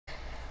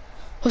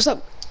What's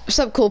up? What's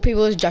up, cool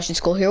people? It's Josh in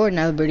School here with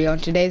another video. In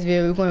today's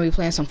video, we're going to be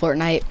playing some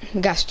Fortnite.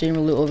 We got streamer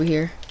loot over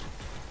here.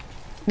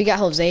 We got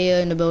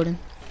Hosea in the building.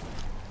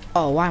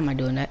 Oh, why am I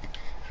doing that?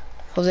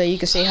 Hosea, you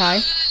can say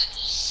hi.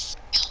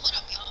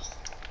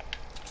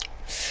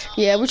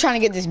 Yeah, we're trying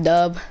to get this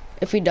dub.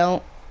 If we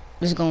don't,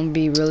 it's going to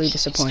be really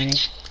disappointing.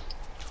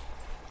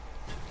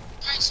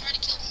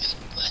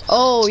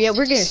 Oh, yeah,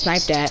 we're getting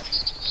sniped at.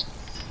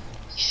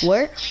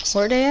 Where?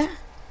 Where are they at?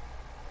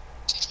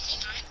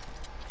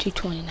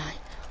 229.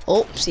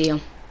 Oh, see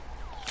him.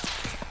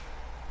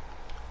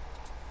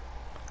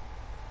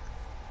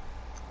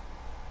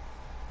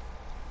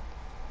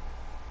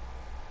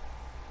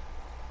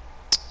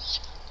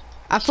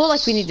 I feel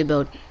like we need to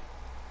build.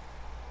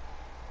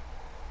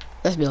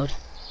 Let's build.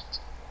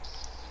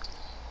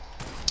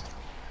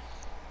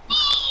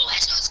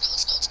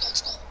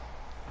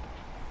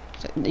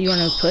 You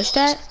want to push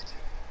that?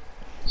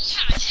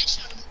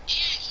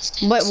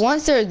 But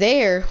once they're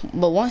there,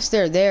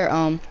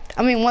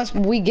 I mean, once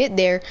we get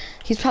there,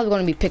 he's probably going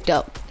to be picked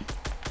up.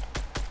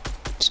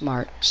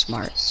 Smartness.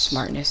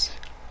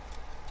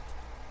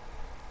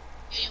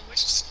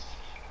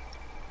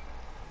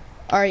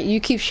 Alright,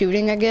 you keep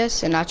shooting, I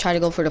guess, and I'll try to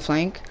go for the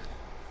flank.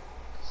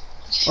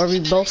 Or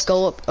we both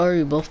go up, or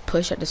we both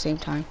push at the same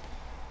time.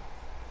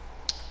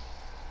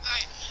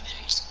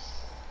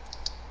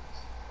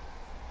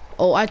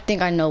 Oh, I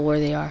think I know where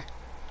they are.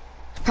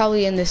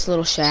 Probably in this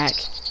little shack.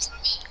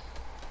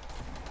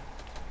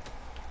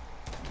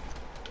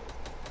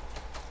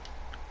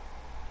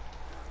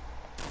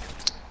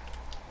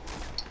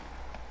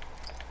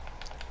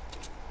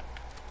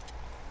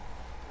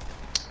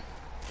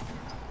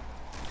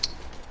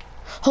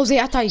 Jose,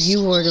 I thought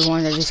you were the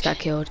one that just got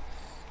killed.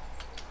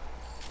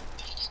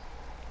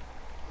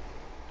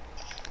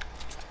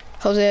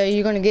 Jose, are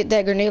you gonna get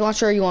that grenade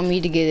launcher, or you want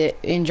me to get it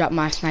and drop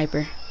my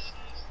sniper? No, I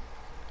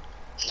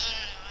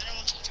don't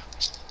want you to drop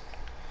your sniper.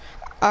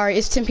 Alright,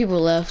 it's 10 people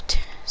left.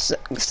 So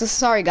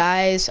sorry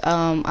guys,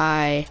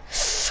 I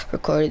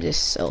recorded this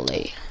so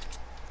late.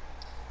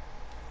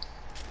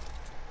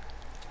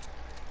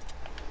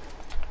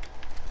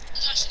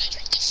 Should I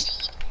drink this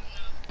fuel or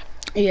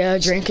no? Yeah,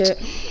 drink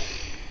it.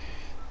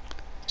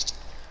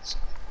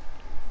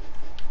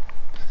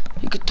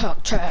 You could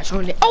talk trash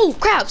on it. Oh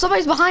crap!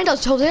 Somebody's behind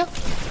us, Jose. Take the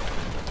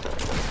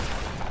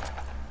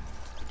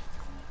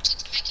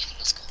back in,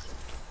 let's go.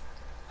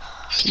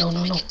 No.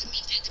 The meat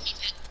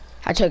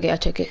pad. I took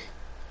it.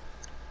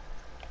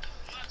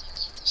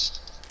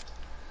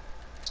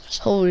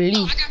 Holy.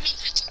 Oh, I got meat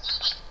pad too, by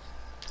the way.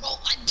 Bro,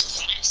 I do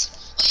this.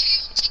 Oh, yeah,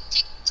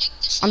 take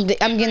this. I'm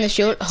getting the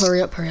shield.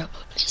 Hurry up.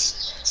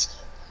 Yes.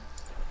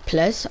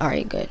 Plus,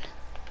 alright, good.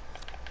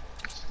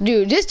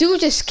 Dude, this dude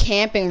was just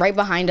camping right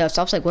behind us.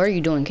 I was like, what are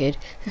you doing, kid?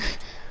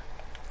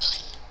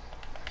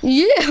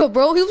 Yeah,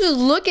 bro, he was just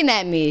looking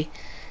at me.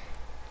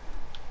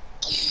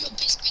 Oh, you're a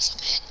base up at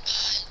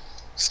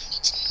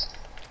 72.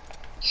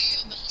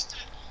 Yeah, but he's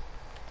not.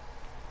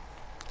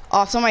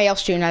 Oh, somebody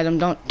else shooting at him.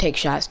 Don't take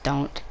shots,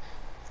 don't.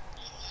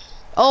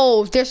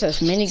 Oh, there's a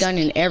minigun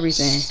and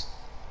everything.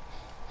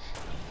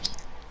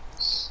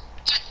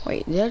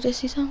 Wait, did I just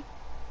see something?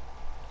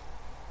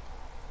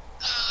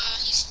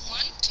 He's 1,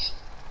 2.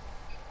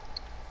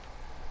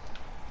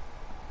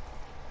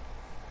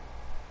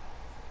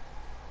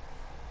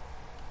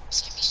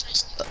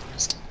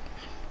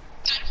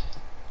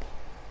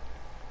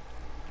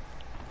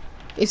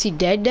 Is he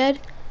dead? No,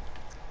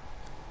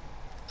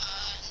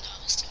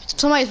 his teammate's.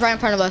 Somebody's right in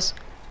front of us.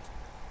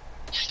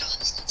 Yeah, I know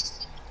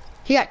this.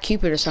 He got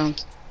Cupid or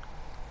something.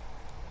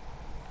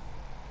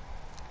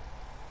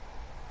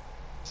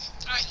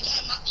 Alright, you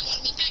want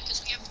meat pad?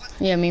 Because we have one.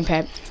 Yeah, mean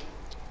Pat.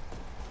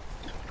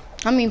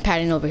 I mean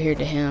patting over here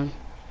to him.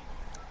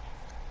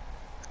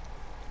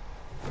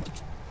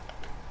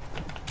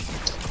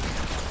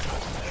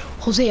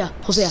 Hosea,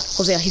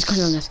 he's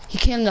killing us.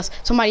 He's killing us.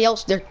 Somebody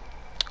else, the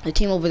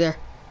team over there.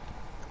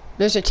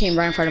 There's a team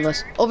right in front of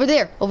us. Over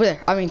there.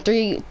 I mean,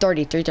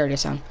 330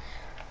 sound.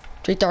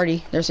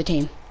 330, there's a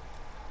team.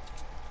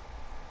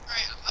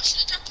 Alright, I should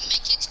have dropped the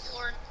med kits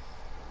or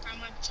I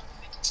might drop the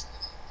med kits.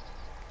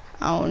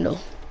 I don't know.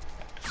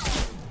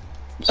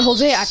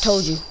 Hosea, I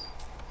told you.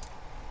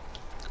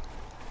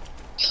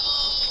 Yo,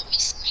 he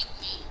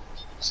sniped me.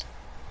 Yo.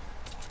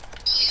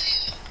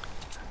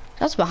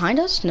 That's behind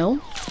us?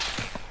 No.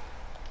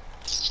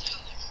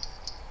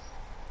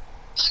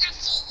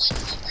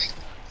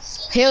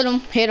 Hit him.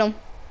 Very nice.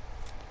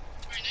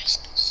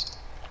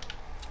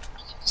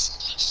 You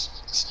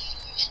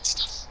hit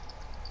stuff.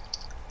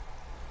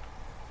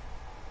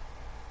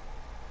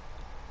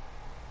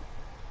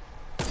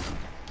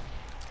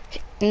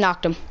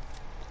 Knocked him.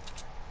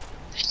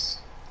 Nice.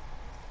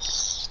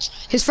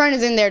 His friend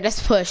is in there.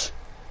 Let's push.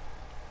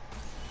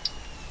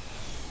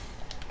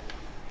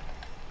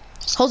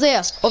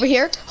 Hosea, over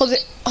here.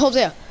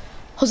 Hosea,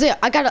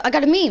 I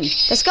got a meme.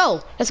 Let's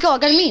go. I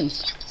got a meme.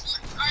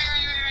 Right.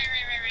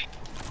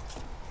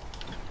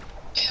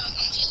 Yeah, I'm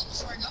gonna heal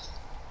before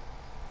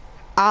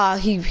I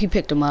go. He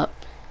picked him up.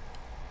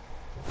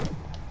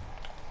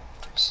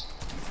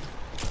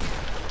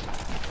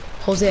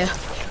 Hosea.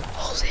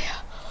 Hosea.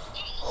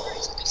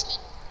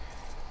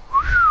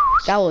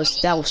 That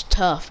was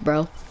tough,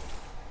 bro.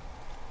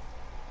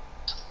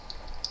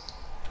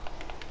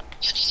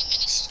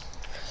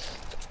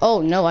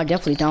 Oh no, I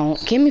definitely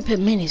don't. Give me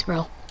minis,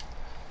 bro.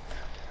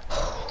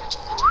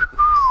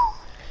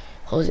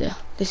 Hosea,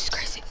 this is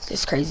crazy. This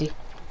is crazy.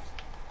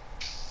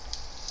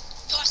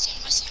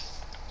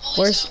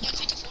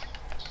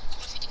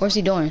 Where's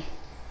he doing?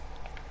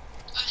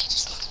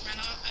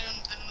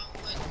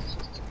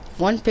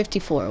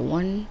 154.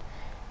 One.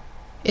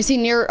 Is he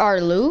near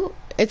our loot?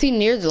 Is he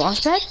near the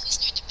launch pad? He's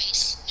near the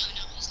base.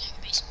 No, he's near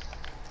the base.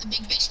 The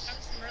big base,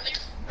 remember from earlier?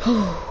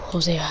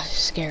 Hosea, this is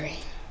scary.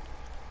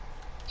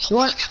 You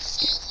want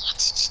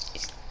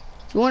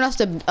us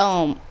to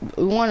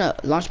we want a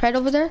launch pad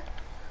over there?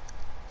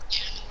 Yeah,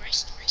 no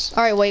worries.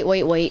 All right, wait.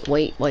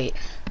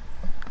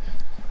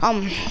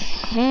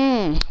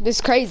 This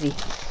is crazy.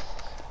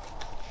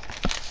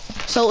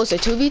 So it's a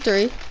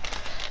 2v3.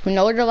 We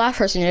know where the last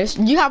person is.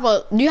 Do you have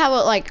a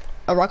like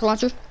a rocket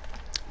launcher?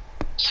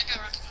 Yeah, I got a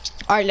rocket launcher.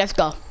 All right, let's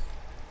go.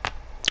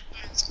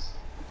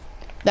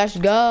 Let's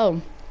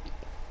go.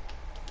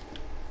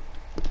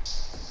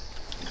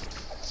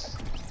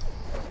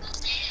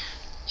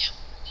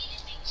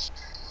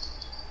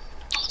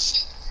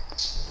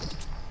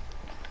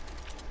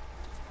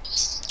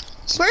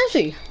 Where is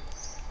he?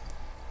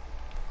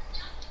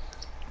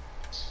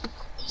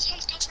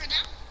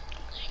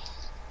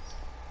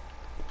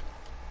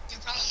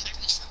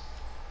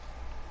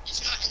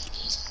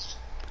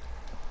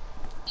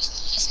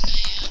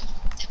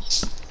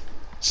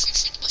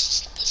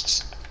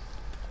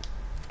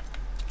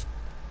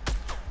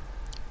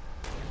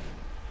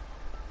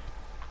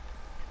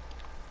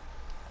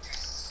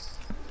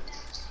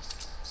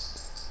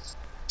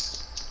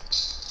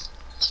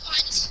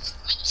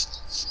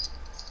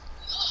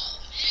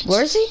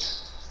 Where is he?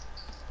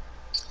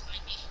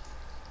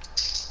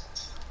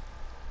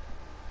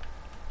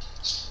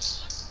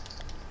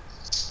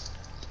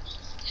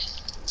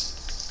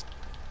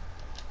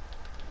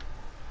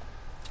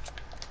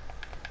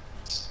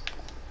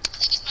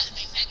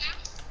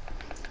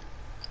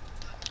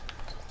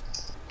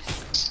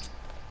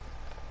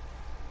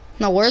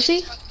 No, where is he?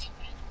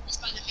 He's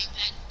by the main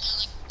pad,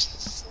 like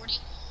 240.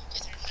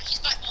 He's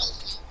by all of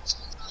you, so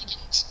he's probably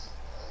getting.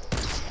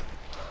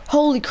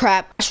 Holy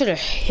crap, I should have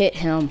hit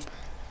him.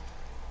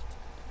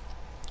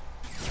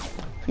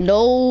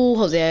 No,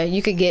 Hosea,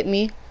 you could get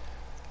me.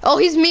 Oh,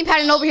 he's me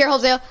padding over here,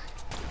 Hosea.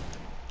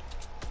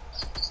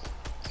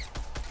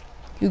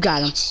 You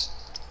got him.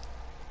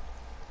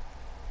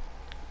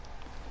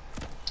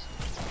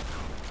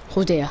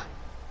 Hosea.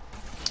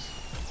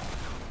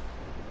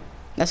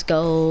 Let's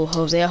go,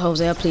 Hosea,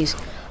 please.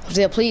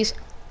 Hosea, please.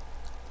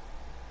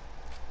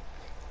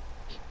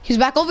 He's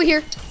back over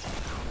here.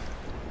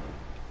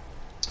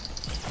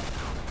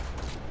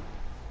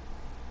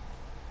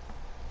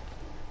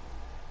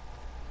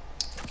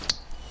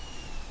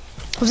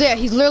 Hosea,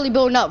 he's literally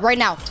building up right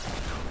now.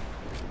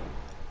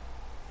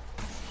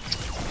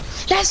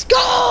 Let's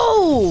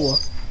go!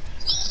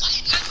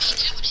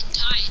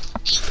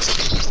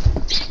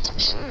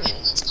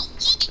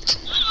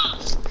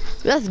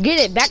 Let's get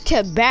it back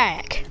to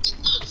back.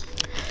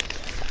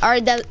 All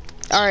right,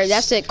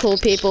 that's it, cool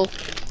people.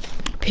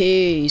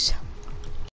 Peace.